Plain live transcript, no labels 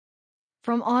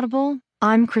From Audible,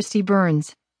 I'm Christy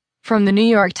Burns. From the New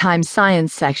York Times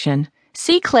Science section,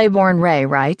 C. Claiborne Ray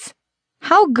writes,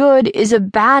 "How good is a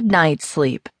bad night's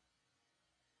sleep?"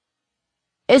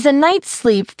 Is a night's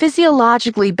sleep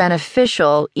physiologically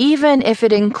beneficial even if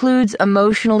it includes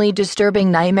emotionally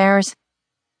disturbing nightmares?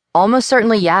 Almost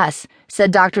certainly yes, said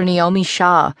Dr. Naomi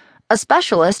Shah, a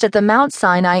specialist at the Mount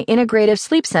Sinai Integrative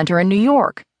Sleep Center in New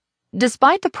York.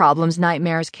 Despite the problems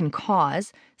nightmares can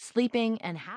cause, sleeping and